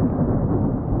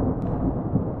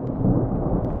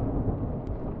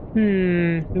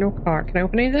 No car. Can I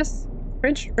open any of this?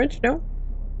 Fridge? No.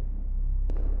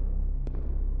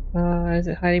 Is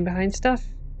it hiding behind stuff?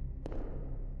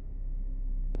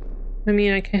 I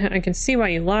mean, I can see why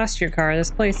you lost your car. This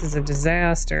place is a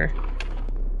disaster.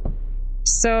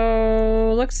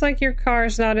 So, looks like your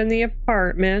car's not in the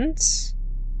apartment.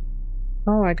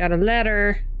 Oh, I got a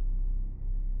letter.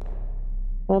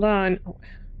 Hold on. Oh,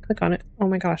 click on it. Oh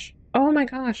my gosh. Oh my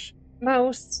gosh.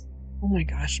 Mouse. Oh my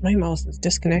gosh, my mouse is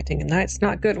disconnecting, and that's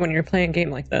not good when you're playing a game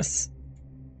like this.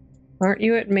 Aren't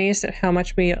you amazed at how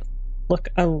much we look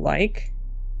alike?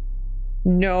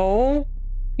 No.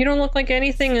 You don't look like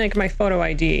anything like my photo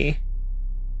ID.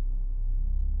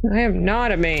 I am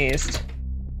not amazed.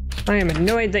 I am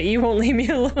annoyed that you won't leave me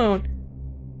alone.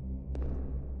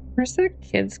 Where's that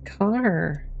kid's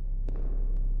car?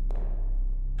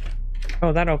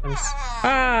 Oh, that opens.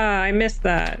 Ah, I missed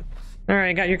that. Alright,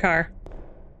 I got your car.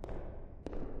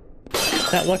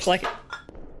 That looked like...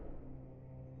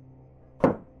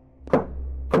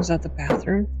 Was that the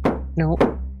bathroom? Nope.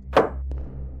 What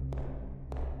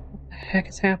the heck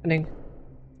is happening?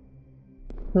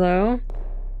 Hello?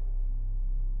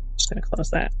 Just gonna close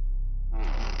that.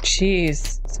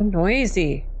 Jeez, so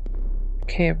noisy.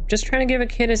 Okay, I'm just trying to give a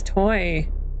kid his toy.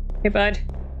 Hey, bud.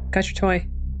 Got your toy.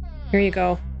 Here you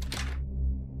go.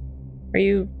 Are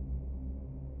you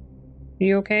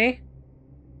okay?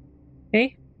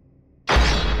 Hey?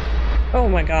 Oh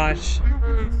my gosh.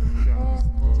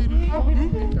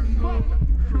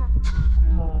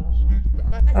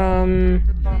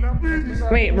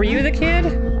 Wait, were you the kid?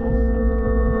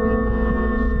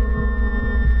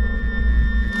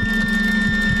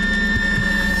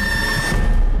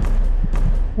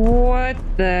 What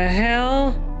the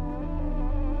hell?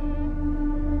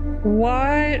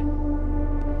 What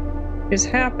is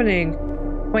happening?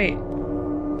 Wait.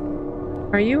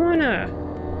 Are you on a...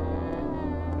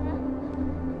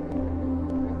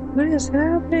 What is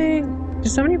happening?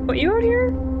 Did somebody put you out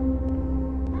here?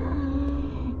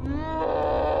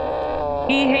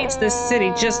 He hates this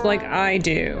city just like I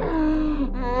do.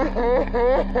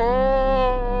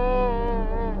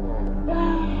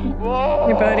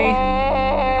 Hey, buddy.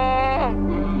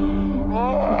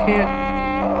 I can't.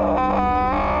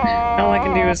 All I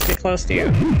can do is get close to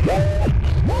you.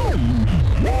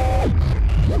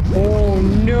 Oh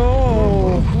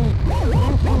no!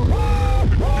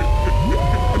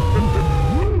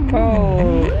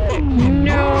 Oh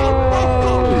no!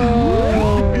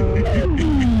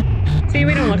 See,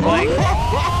 we don't look like.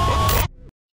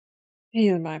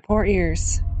 Ew, my poor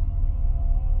ears.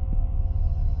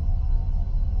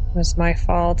 It was my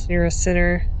fault. You're a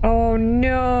sinner. Oh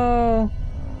no!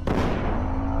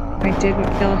 I didn't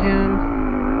kill him.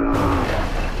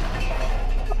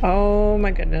 Oh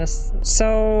my goodness.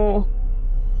 So...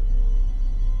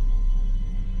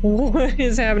 what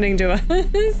is happening to us?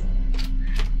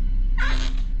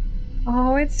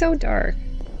 Oh, it's so dark.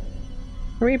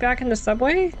 Are we back in the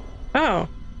subway? Oh.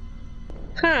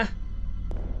 Huh.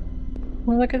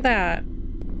 Well, look at that.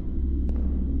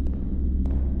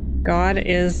 God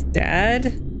is dead?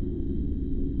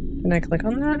 Can I click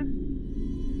on that?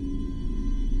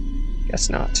 Guess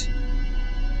not.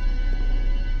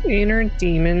 Inner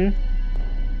demon.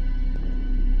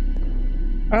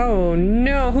 Oh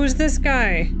no, who's this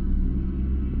guy?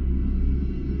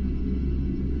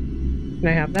 Can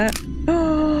I have that?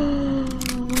 Oh,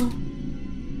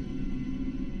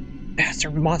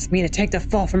 bastard wants me to take the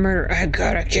fall for murder. I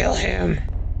gotta kill him.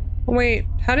 Wait,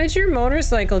 how did your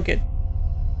motorcycle get...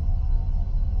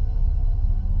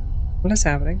 What is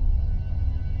happening?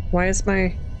 Why is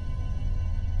my...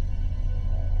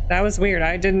 That was weird.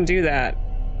 I didn't do that.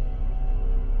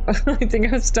 I think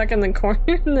I was stuck in the corner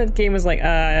and the game was like,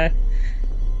 can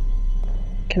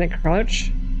I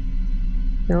crouch?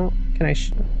 No. Can I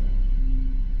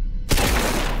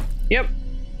Yep.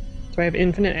 Do I have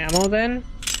infinite ammo then?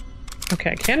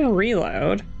 Okay, I can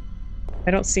reload.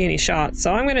 I don't see any shots,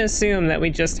 so I'm gonna assume that we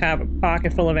just have a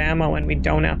pocket full of ammo and we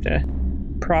don't have to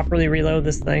properly reload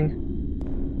this thing.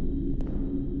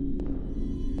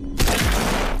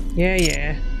 Yeah,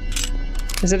 yeah.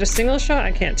 Is it a single shot?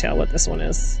 I can't tell what this one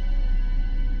is.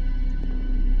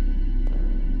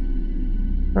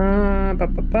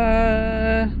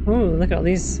 Ooh, look at all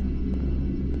these.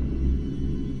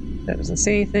 That doesn't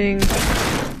say anything.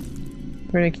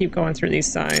 We're gonna keep going through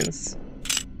these signs.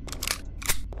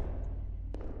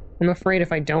 I'm afraid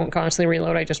if I don't constantly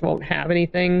reload, I just won't have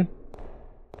anything.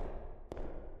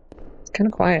 It's kind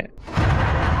of quiet.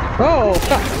 Oh,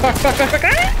 fuck, fuck, fuck, fuck, fuck.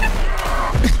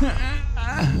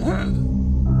 Ah!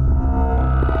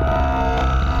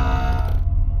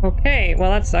 Okay,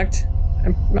 well that sucked.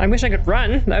 I wish I could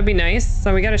run. That would be nice.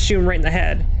 So we gotta shoot him right in the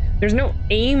head. There's no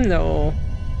aim though.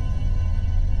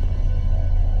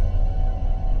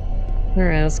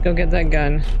 Alright, let's go get that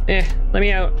gun. Let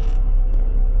me out.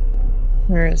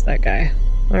 Where is that guy?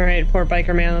 Alright, poor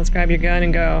biker man, let's grab your gun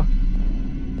and go.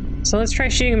 So let's try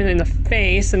shooting him in the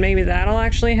face, and maybe that'll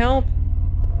actually help.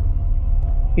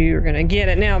 You're gonna get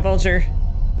it now, Vulture.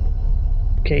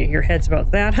 Okay, your head's about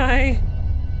that high.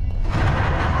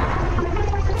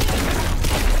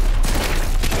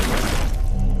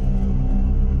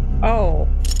 Oh.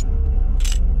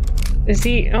 Is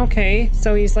he... Okay,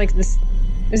 so he's like this...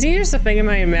 Is he just a thing in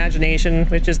my imagination,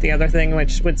 which is the other thing,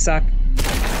 which would suck?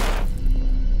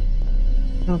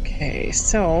 Okay,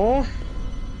 so...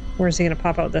 Where's he gonna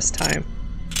pop out this time?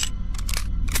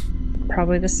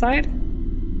 Probably this side?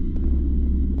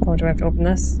 Oh, do I have to open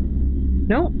this?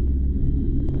 No.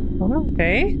 Oh,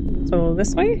 okay. So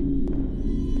this way?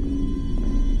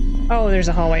 Oh, there's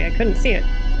a hallway. I couldn't see it.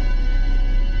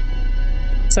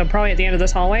 So probably at the end of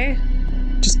this hallway?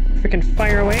 Just freaking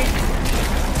fire away.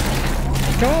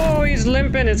 Oh, he's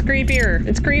limping. It's creepier.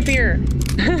 It's creepier.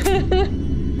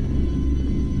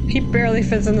 He barely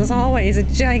fits in this hallway. He's a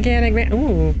gigantic man.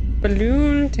 Ooh,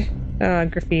 balloon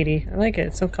graffiti. I like it.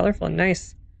 It's so colorful and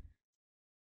nice.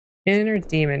 Inner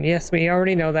demon. Yes, we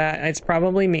already know that. It's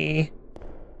probably me.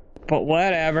 But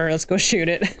whatever. Let's go shoot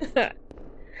it. It's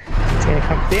gonna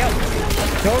come. Yep.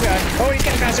 Oh god. Oh, he's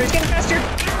getting faster. He's getting faster.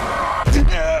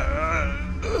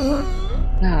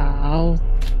 Oh,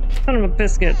 son of a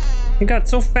biscuit. He got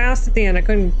so fast at the end, I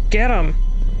couldn't get him.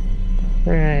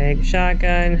 Alright,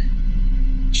 shotgun.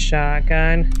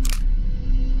 Shotgun.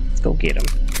 Let's go get him.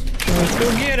 Let's go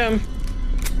get him.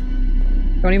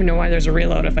 I don't even know why there's a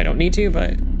reload if I don't need to,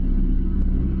 but...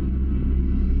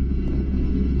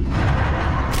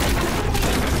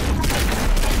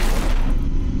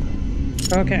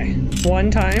 Okay, one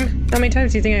time. How many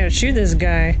times do you think I gotta shoot this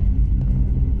guy?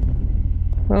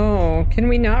 Oh, can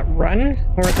we not run?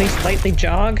 Or at least lightly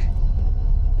jog?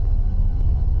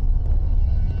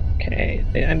 Okay,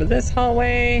 the end of this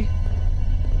hallway.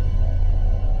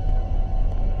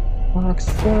 Walk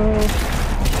slow.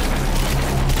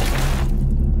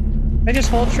 I just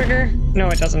hold trigger? No,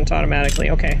 it doesn't automatically.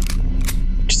 Okay.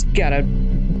 Just gotta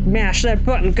mash that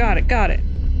button. Got it, got it.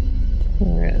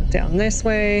 Down this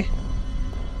way.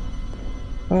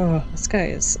 Oh, this guy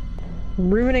is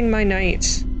ruining my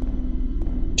night.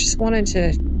 Just wanted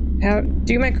to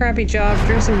do my crappy job,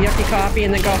 drink some yucky coffee,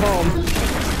 and then go home.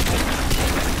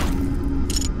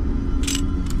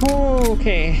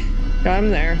 Okay, got him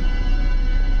there.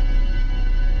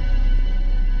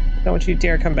 Don't you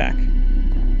dare come back.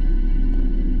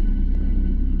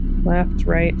 Left,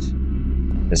 right,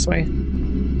 this way.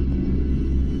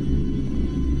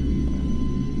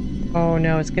 Oh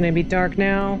no, it's gonna be dark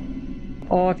now.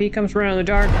 Oh, if he comes running in the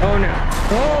dark, oh no.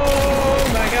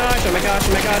 Oh my gosh, oh my gosh,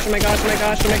 oh my gosh, oh my gosh, oh my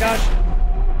gosh, oh my gosh.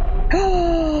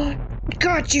 Oh,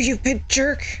 got you, you big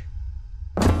jerk.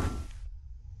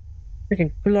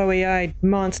 Freaking glowy-eyed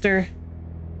monster.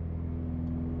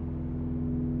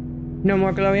 No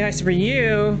more glowy eyes for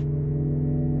you.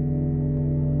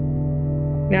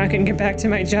 Now I can get back to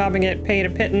my job and get paid a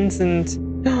pittance and...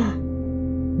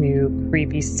 You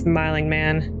creepy smiling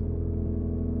man.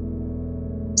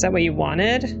 Is that what you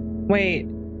wanted? Wait.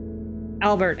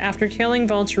 Albert, after killing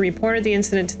Vulture, reported the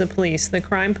incident to the police. The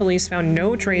crime police found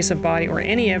no trace of body or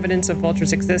any evidence of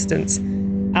Vulture's existence.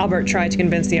 Albert tried to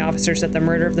convince the officers that the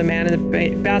murder of the man in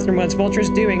the bathroom was Vulture's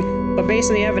doing, but based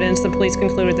on the evidence, the police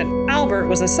concluded that Albert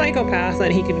was a psychopath and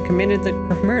that he could have committed the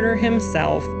murder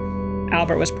himself.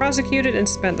 Albert was prosecuted and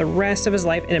spent the rest of his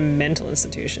life in a mental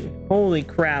institution. Holy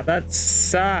crap, that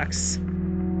sucks.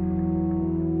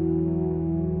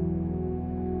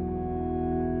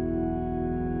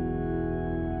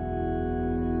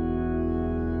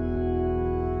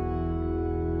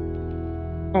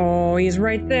 Oh, he's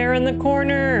right there in the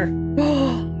corner.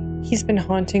 Oh, he's been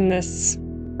haunting this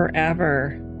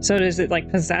forever. So is it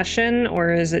like possession,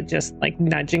 or is it just like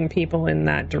nudging people in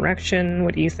that direction?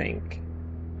 What do you think?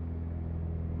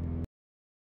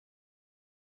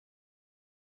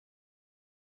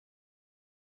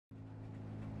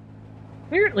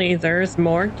 Apparently there's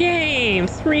more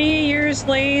games 3 years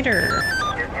later.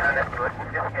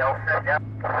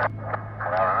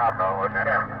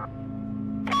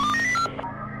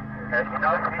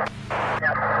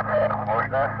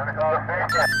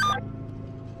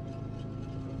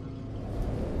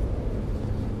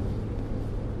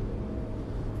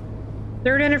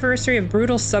 Third anniversary of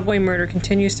brutal subway murder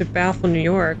continues to baffle New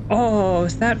York. Oh,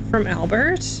 is that from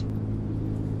Albert?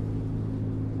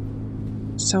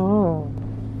 So...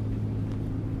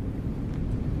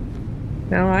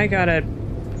 now I gotta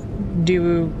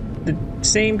do the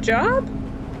same job?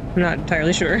 I'm not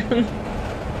entirely sure.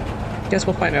 Guess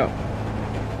we'll find out.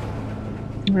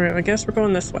 Alright, I guess we're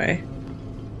going this way.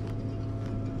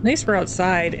 At least we're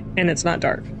outside and it's not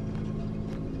dark.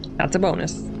 That's a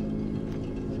bonus.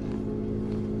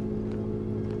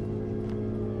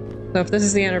 So if this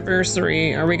is the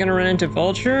anniversary, are we gonna run into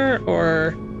Vulture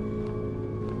or...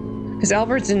 because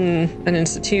Albert's in an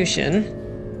institution.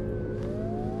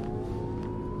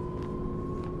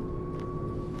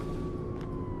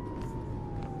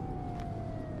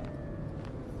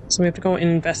 So we have to go and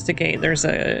investigate. There's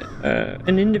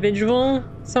an individual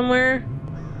somewhere.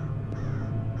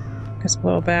 Guess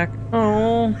blow back.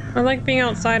 Oh, I like being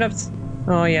outside of...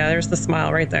 oh yeah, there's the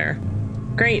smile right there.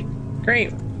 Great,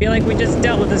 great. Feel like we just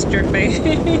dealt with this jerk face.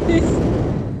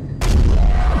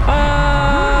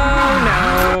 Oh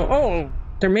no. Oh,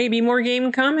 there may be more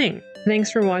game coming.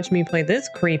 Thanks for watching me play this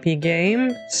creepy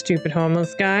game, Stupid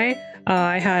Homeless Guy.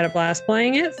 I had a blast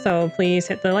playing it, so please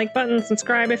hit the like button,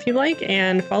 subscribe if you like,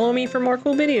 and follow me for more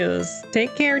cool videos.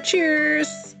 Take care,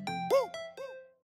 cheers!